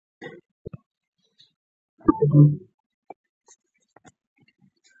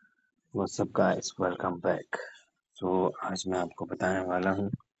What's up guys, welcome back. आज मैं आपको बताने वाला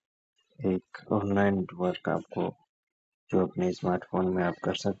हूँ एक ऑनलाइन वर्क आपको जो अपने स्मार्टफोन में आप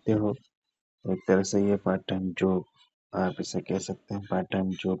कर सकते हो। एक तरह से ये पार्ट टाइम जॉब आप इसे कह सकते हैं। पार्ट टाइम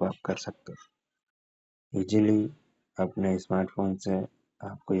जॉब आप कर सकते हो इजीली अपने स्मार्टफोन से।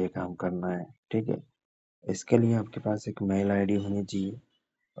 आपको ये काम करना है, ठीक है। इसके लिए आपके पास एक मेल आईडी होनी चाहिए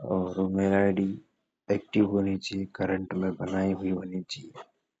और वो मेल आईडी एक्टिव होनी चाहिए, करंट में बनाई हुई होनी चाहिए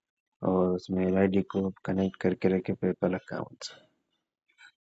और उस मेल आईडी को कनेक्ट करके रखे पेपल अकाउंट से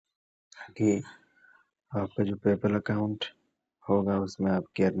कि आपका जो पेपल अकाउंट होगा उसमें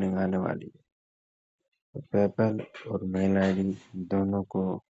आपकी अर्निंग आने वाली है। तो पेपल और मेल आईडी दोनों को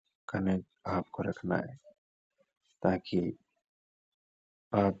कनेक्ट आपको रखना है ताकि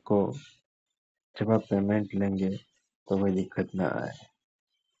आपको जब आप पेमेंट लेंगे तो कोई दिक्कत ना आए।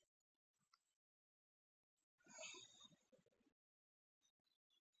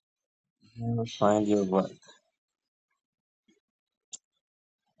 फाइंड योर वर्क,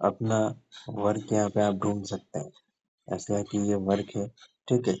 अपना वर्क यहाँ पे आप ढूंढ सकते हैं। ऐसा है कि ये वर्क है,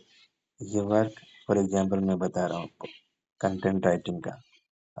 ठीक है। ये वर्क फॉर एग्जांपल मैं बता रहा हूँ आपको, कंटेंट राइटिंग का।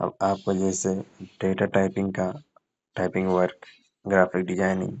 अब आपको जैसे डेटा टाइपिंग का typing work, graphic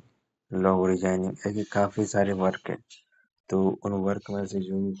designing, logo designing, ऐसे काफ़ी सारे वर्क है। तो उन वर्क में से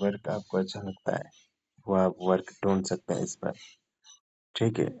जो भी वर्क आपको अच्छा लगता है वो आप वर्क ढूंढ सकते हैं इस पर,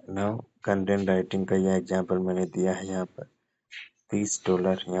 ठीक है। नाउ कंटेंट राइटिंग का यह एग्जांपल मैंने दिया है यहाँ पर।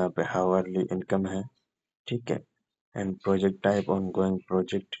 $30 यहाँ पे हावरली इनकम है, ठीक है। And project type on going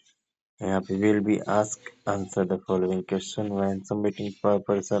project. यहाँ पे will be ask answer the following question when submitting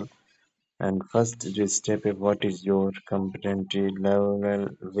proposal. And first जो step है, what is your competency level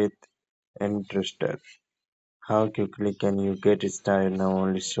with interested? How quickly can you get started now?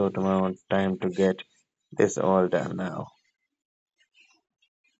 Only short amount of time to get this all done now.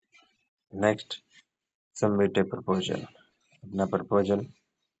 Next, submit a proposal. अपना proposal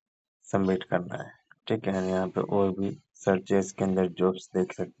submit करना है, ठीक है। यहाँ पे और भी searches के अंदर जॉब्स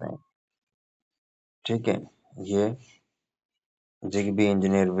देख सकते हैं, ठीक है। ये Zigbee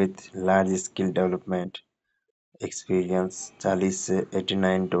engineer with large skill development experience 40 से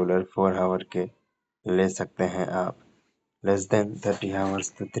 $89 4 आवर के ले सकते हैं आप। Less than 30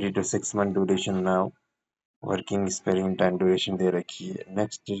 hours to 3 to 6 month duration now. Working experience time duration दे रखी है।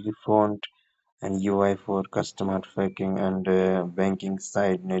 Next is the font and UI for customer facing and banking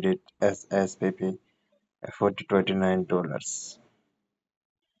side needed SSPP $40 to $89।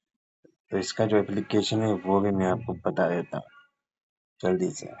 तो इसका जो एप्लीकेशन है वो भी मैं आपको बता देता हूँ जल्दी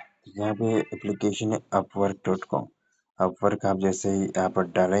से। यहाँ पे एप्लीकेशन है upwork.com। अपवर्क आप जैसे ही यहाँ पर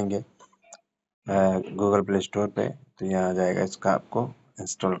डालेंगे गूगल प्ले स्टोर पे तो यहाँ आ जाएगा, इसका आपको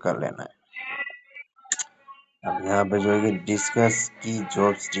इंस्टॉल कर लेना है। अब यहाँ पे जो है कि डिस्कस की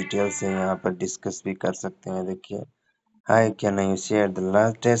जॉब्स डिटेल्स है, यहाँ पर डिस्कस भी कर सकते हैं। देखिए, hi can you share the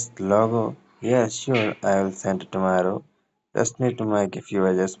latest logo? Yes sure, I will send tomorrow, just need to make a few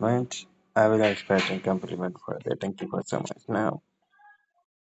adjustments, I will expect a compliment for that, thank you for so much now,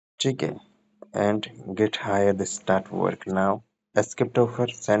 ठीक है। And get higher the start work now, accept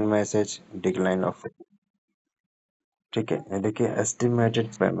offer, send message, decline offer, ठीक है। ये देखिए estimated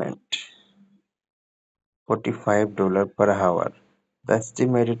payment $45 per hour. The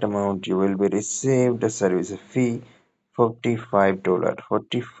estimated amount you will be received the service fee $45।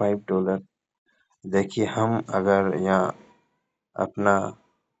 $45। देखिए हम अगर यहाँ अपना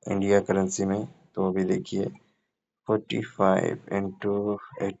इंडिया करेंसी में तो अभी देखिए 45 इंटू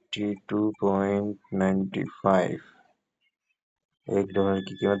 82.95, $1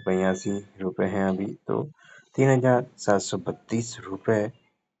 की कीमत ₹82 है अभी। तो ₹3,732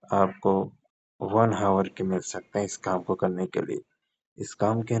 आपको 1 आवर के मिल सकते हैं इस काम को करने के लिए। इस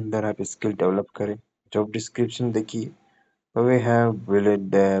काम के अंदर आप स्किल डेवलप करें। जॉब डिस्क्रिप्शन देखिए, we have build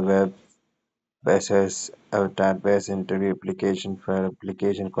the web basis अवतार base interview application for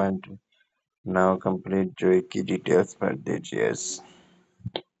application quantity now complete जो की डिटेल्स भर दीजिए।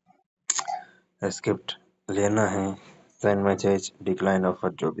 स्क्रिप्ट लेना है, सेंड मैसेज, डिक्लाइन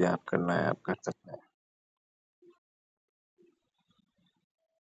ऑफर, जो भी आप करना है आप कर सकते हैं।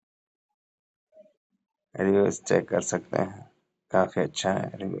 रिव्यूज चेक कर सकते हैं, काफी अच्छा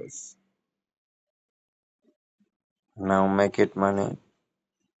है reviews. Now make it money,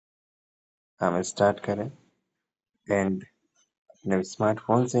 हम स्टार्ट करें एंड अपने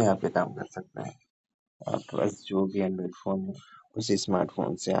स्मार्टफोन से यहाँ पे काम कर सकते हैं। आपके पास जो भी एंड्रॉइड फ़ोन है उसी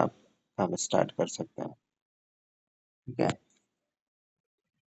स्मार्टफोन से आप काम स्टार्ट कर सकते हैं, ठीक है।